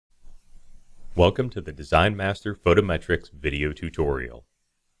Welcome to the Design Master Photometrics video tutorial.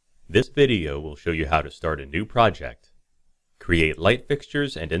 This video will show you how to start a new project, create light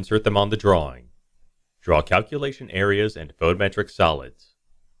fixtures and insert them on the drawing, draw calculation areas and photometric solids,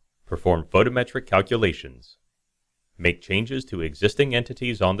 perform photometric calculations, make changes to existing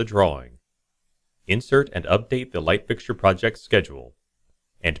entities on the drawing, insert and update the light fixture project schedule,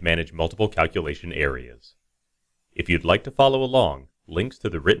 and manage multiple calculation areas. If you'd like to follow along, links to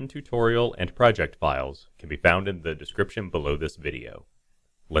the written tutorial and project files can be found in the description below this video.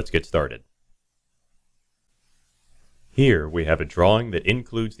 Let's get started. Here we have a drawing that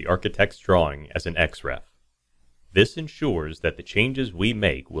includes the architect's drawing as an XREF. This ensures that the changes we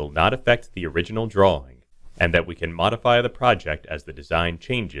make will not affect the original drawing and that we can modify the project as the design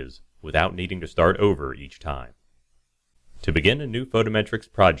changes without needing to start over each time. To begin a new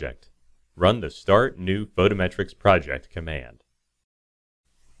photometrics project, run the Start New Photometrics Project command.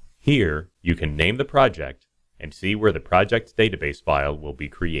 Here, you can name the project and see where the project's database file will be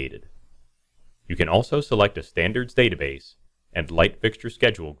created. You can also select a standards database and light fixture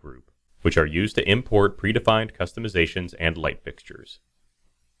schedule group, which are used to import predefined customizations and light fixtures.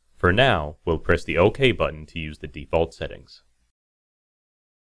 For now, we'll press the OK button to use the default settings.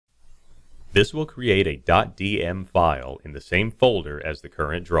 This will create a .dm file in the same folder as the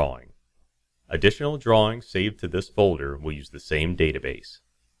current drawing. Additional drawings saved to this folder will use the same database.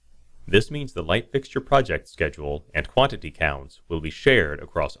 This means the light fixture project schedule and quantity counts will be shared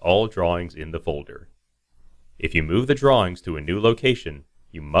across all drawings in the folder. If you move the drawings to a new location,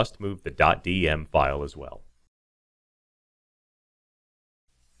 you must move the .dm file as well.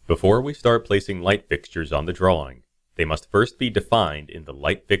 Before we start placing light fixtures on the drawing, they must first be defined in the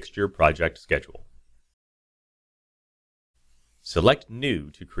light fixture project schedule. Select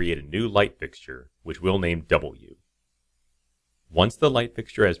New to create a new light fixture, which we'll name W. Once the light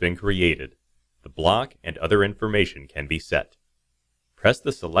fixture has been created, the block and other information can be set. Press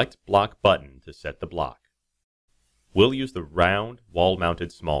the Select Block button to set the block. We'll use the round,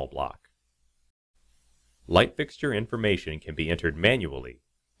 wall-mounted small block. Light fixture information can be entered manually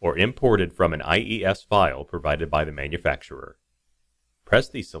or imported from an IES file provided by the manufacturer. Press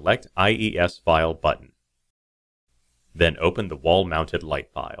the Select IES File button. Then open the wall-mounted light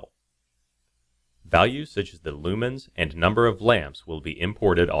file. Values such as the lumens and number of lamps will be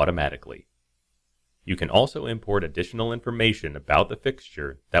imported automatically. You can also import additional information about the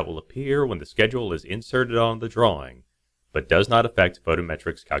fixture that will appear when the schedule is inserted on the drawing, but does not affect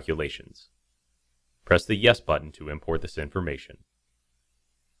photometrics calculations. Press the Yes button to import this information.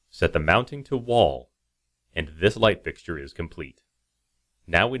 Set the mounting to wall, and this light fixture is complete.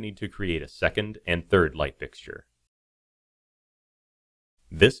 Now we need to create a second and third light fixture.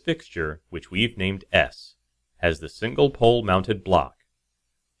 This fixture, which we've named S, has the single pole mounted block,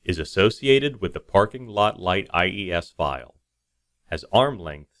 is associated with the parking lot light IES file, has arm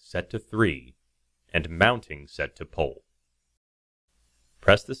length set to 3, and mounting set to pole.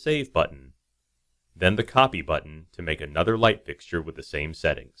 Press the Save button, then the Copy button to make another light fixture with the same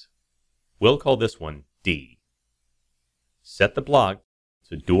settings. We'll call this one D. Set the block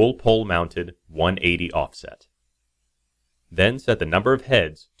to dual pole mounted 180 offset. Then set the number of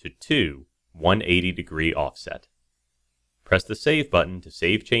heads to 2 180-degree offset. Press the Save button to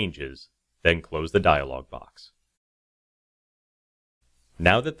save changes, then close the dialog box.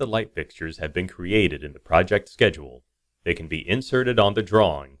 Now that the light fixtures have been created in the project schedule, they can be inserted on the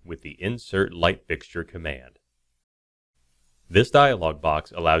drawing with the Insert Light Fixture command. This dialog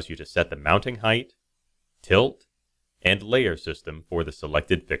box allows you to set the mounting height, tilt, and layer system for the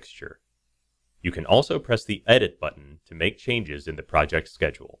selected fixture. You can also press the Edit button to make changes in the project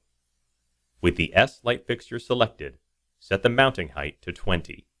schedule. With the S light fixture selected, set the mounting height to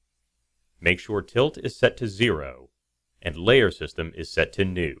 20. Make sure tilt is set to 0 and layer system is set to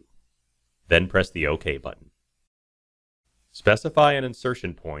New. Then press the OK button. Specify an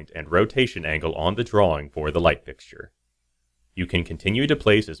insertion point and rotation angle on the drawing for the light fixture. You can continue to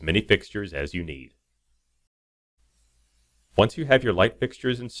place as many fixtures as you need. Once you have your light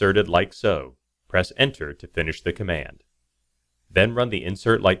fixtures inserted like so, press Enter to finish the command. Then run the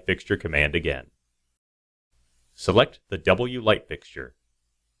Insert Light Fixture command again. Select the W light fixture.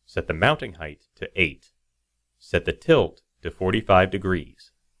 Set the mounting height to 8. Set the tilt to 45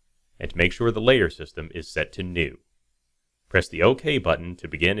 degrees. And make sure the layer system is set to New. Press the OK button to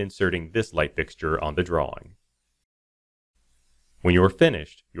begin inserting this light fixture on the drawing. When you are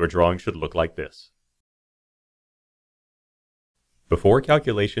finished, your drawing should look like this. Before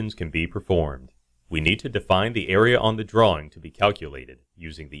calculations can be performed, we need to define the area on the drawing to be calculated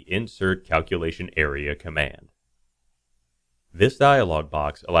using the Insert Calculation Area command. This dialog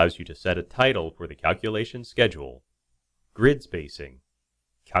box allows you to set a title for the calculation schedule, grid spacing,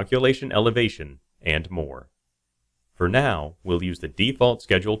 calculation elevation, and more. For now, we'll use the default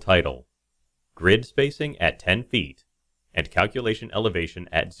schedule title, grid spacing at 10 feet, and calculation elevation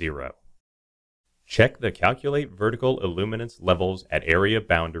at 0. Check the Calculate Vertical Illuminance Levels at Area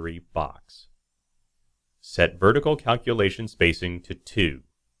Boundary box. Set vertical calculation spacing to 2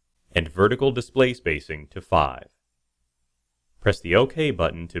 and vertical display spacing to 5. Press the OK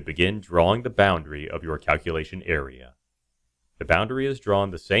button to begin drawing the boundary of your calculation area. The boundary is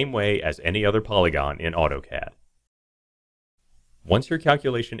drawn the same way as any other polygon in AutoCAD. Once your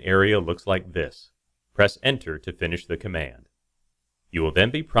calculation area looks like this, press Enter to finish the command. You will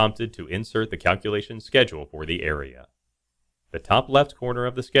then be prompted to insert the calculation schedule for the area. The top left corner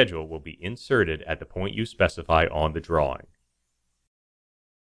of the schedule will be inserted at the point you specify on the drawing.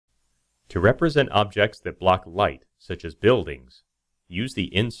 To represent objects that block light, such as buildings, use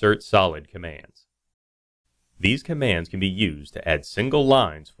the Insert Solid commands. These commands can be used to add single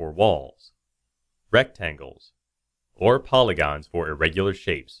lines for walls, rectangles, or polygons for irregular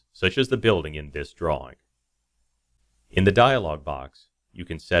shapes, such as the building in this drawing. In the dialog box, you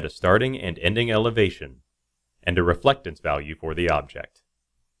can set a starting and ending elevation and a reflectance value for the object.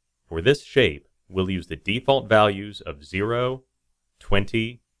 For this shape, we'll use the default values of 0,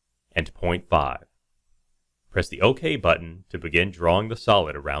 20, and 0.5. Press the OK button to begin drawing the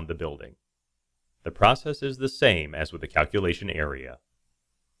solid around the building. The process is the same as with the calculation area.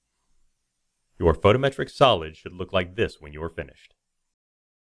 Your photometric solid should look like this when you are finished.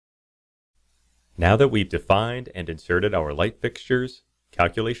 Now that we've defined and inserted our light fixtures,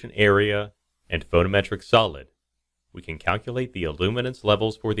 calculation area, and photometric solid, we can calculate the illuminance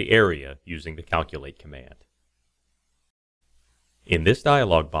levels for the area using the Calculate command. In this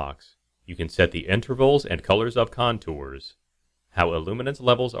dialog box, you can set the intervals and colors of contours, how illuminance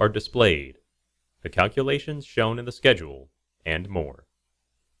levels are displayed, the calculations shown in the schedule, and more.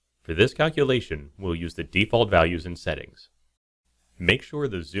 For this calculation, we'll use the default values and settings. Make sure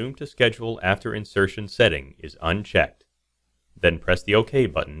the Zoom to Schedule after insertion setting is unchecked. Then press the OK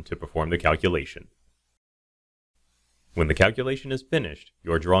button to perform the calculation. When the calculation is finished,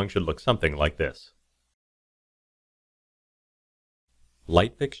 your drawing should look something like this.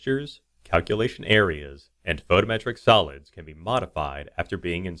 Light fixtures, calculation areas, and photometric solids can be modified after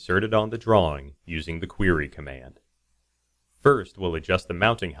being inserted on the drawing using the Query command. First, we'll adjust the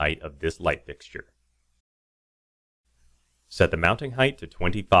mounting height of this light fixture. Set the mounting height to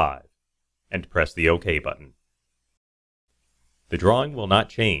 25 and press the OK button. The drawing will not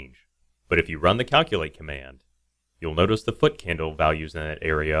change, but if you run the Calculate command, you'll notice the foot candle values in that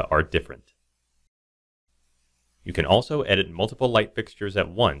area are different. You can also edit multiple light fixtures at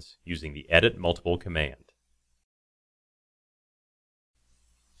once using the Edit Multiple command.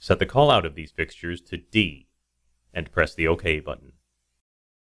 Set the callout of these fixtures to D and press the OK button.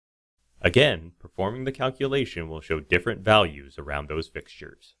 Again, performing the calculation will show different values around those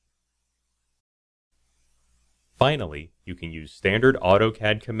fixtures. Finally, you can use standard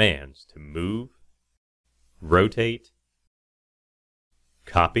AutoCAD commands to move, rotate,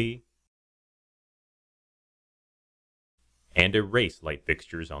 copy, and erase light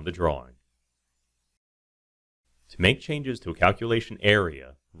fixtures on the drawing. To make changes to a calculation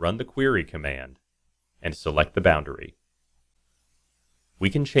area, run the Query command and select the boundary. We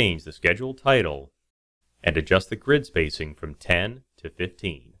can change the schedule title and adjust the grid spacing from 10 to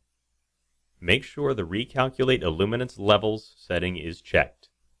 15. Make sure the Recalculate Illuminance Levels setting is checked.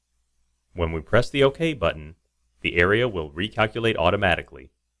 When we press the OK button, the area will recalculate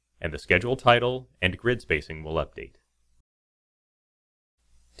automatically, and the schedule title and grid spacing will update.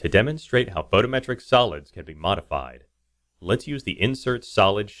 To demonstrate how photometric solids can be modified, let's use the Insert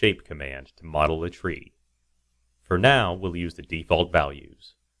Solid Shape command to model a tree. For now, we'll use the default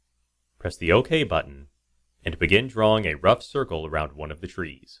values. Press the OK button and begin drawing a rough circle around one of the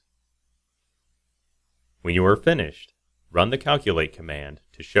trees. When you are finished, run the Calculate command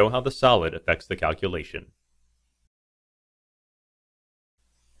to show how the solid affects the calculation.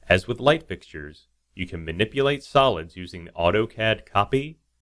 As with light fixtures, you can manipulate solids using the AutoCAD Copy,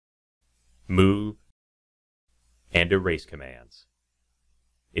 Move, and Erase commands.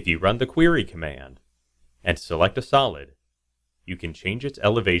 If you run the Query command and select a solid, you can change its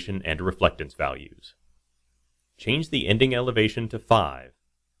elevation and reflectance values. Change the ending elevation to 5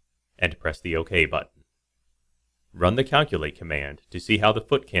 and press the OK button. Run the Calculate command to see how the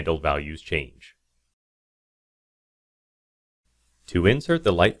foot candle values change. To insert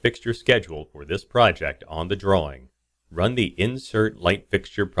the light fixture schedule for this project on the drawing, run the Insert Light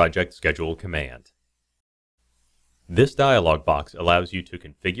Fixture Project Schedule command. This dialog box allows you to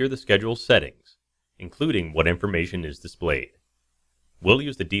configure the schedule settings, including what information is displayed. We'll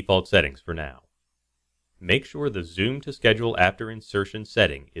use the default settings for now. Make sure the Zoom to Schedule After Insertion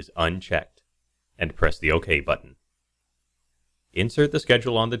setting is unchecked, and press the OK button. Insert the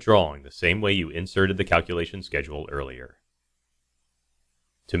schedule on the drawing the same way you inserted the calculation schedule earlier.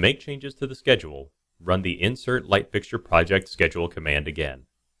 To make changes to the schedule, run the Insert Light Fixture Project Schedule command again.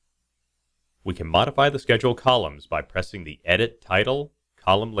 We can modify the schedule columns by pressing the Edit Title,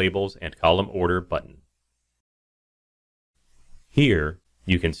 Column Labels, and Column Order button. Here,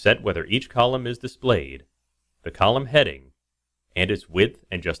 you can set whether each column is displayed, the column heading, and its width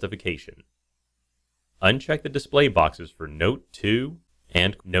and justification. Uncheck the display boxes for Note 2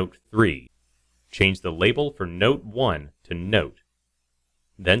 and Note 3. Change the label for Note 1 to Note.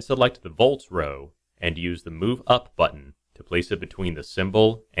 Then select the Volts row and use the Move Up button to place it between the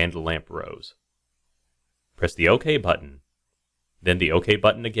symbol and lamp rows. Press the OK button, then the OK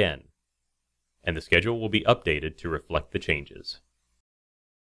button again, and the schedule will be updated to reflect the changes.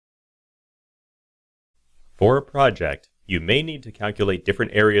 For a project, you may need to calculate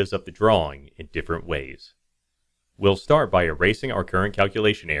different areas of the drawing in different ways. We'll start by erasing our current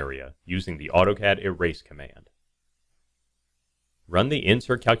calculation area using the AutoCAD Erase command. Run the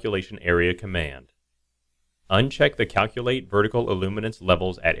Insert Calculation Area command. Uncheck the Calculate Vertical Illuminance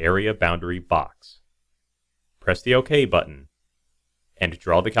Levels at Area Boundary box. Press the OK button, and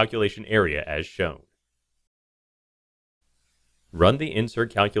draw the calculation area as shown. Run the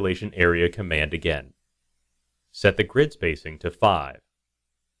Insert Calculation Area command again. Set the grid spacing to 5.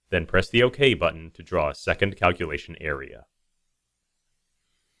 Then press the OK button to draw a second calculation area.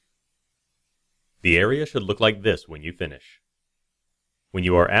 The area should look like this when you finish. When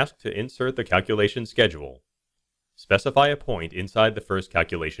you are asked to insert the calculation schedule, specify a point inside the first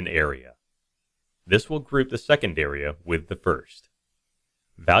calculation area. This will group the second area with the first.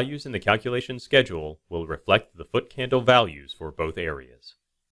 Values in the calculation schedule will reflect the foot candle values for both areas.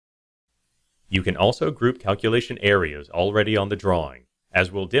 You can also group calculation areas already on the drawing,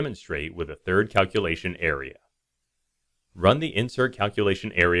 as we'll demonstrate with a third calculation area. Run the Insert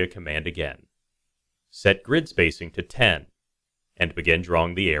Calculation Area command again. Set grid spacing to 10, and begin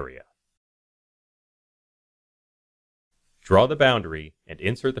drawing the area. Draw the boundary and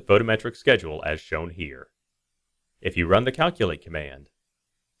insert the photometric schedule as shown here. If you run the Calculate command,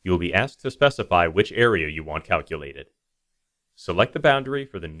 you will be asked to specify which area you want calculated. Select the boundary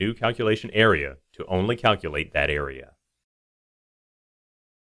for the new calculation area to only calculate that area.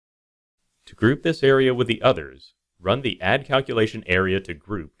 To group this area with the others, run the Add Calculation Area to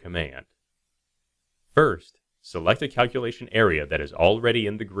Group command. First, select a calculation area that is already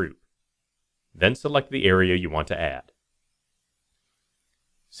in the group. Then select the area you want to add.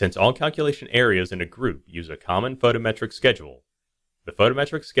 Since all calculation areas in a group use a common photometric schedule, the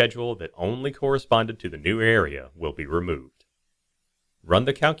photometric schedule that only corresponded to the new area will be removed. Run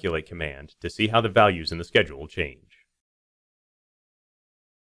the Calculate command to see how the values in the schedule change.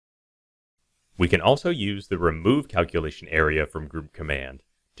 We can also use the Remove Calculation Area from Group command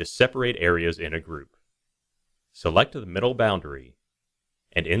to separate areas in a group. Select the middle boundary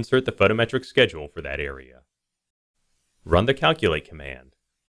and insert the photometric schedule for that area. Run the Calculate command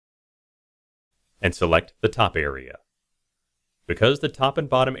and select the top area. Because the top and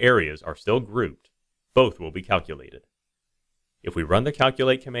bottom areas are still grouped, both will be calculated. If we run the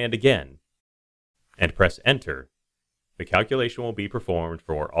Calculate command again and press Enter, the calculation will be performed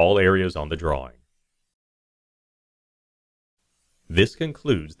for all areas on the drawing. This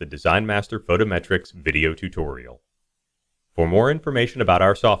concludes the Design Master Photometrics video tutorial. For more information about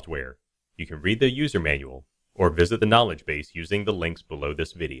our software, you can read the user manual or visit the knowledge base using the links below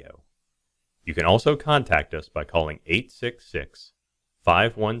this video. You can also contact us by calling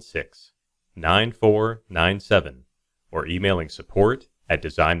 866-516-9497 or emailing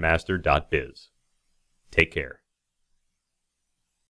support@designmaster.biz. Take care.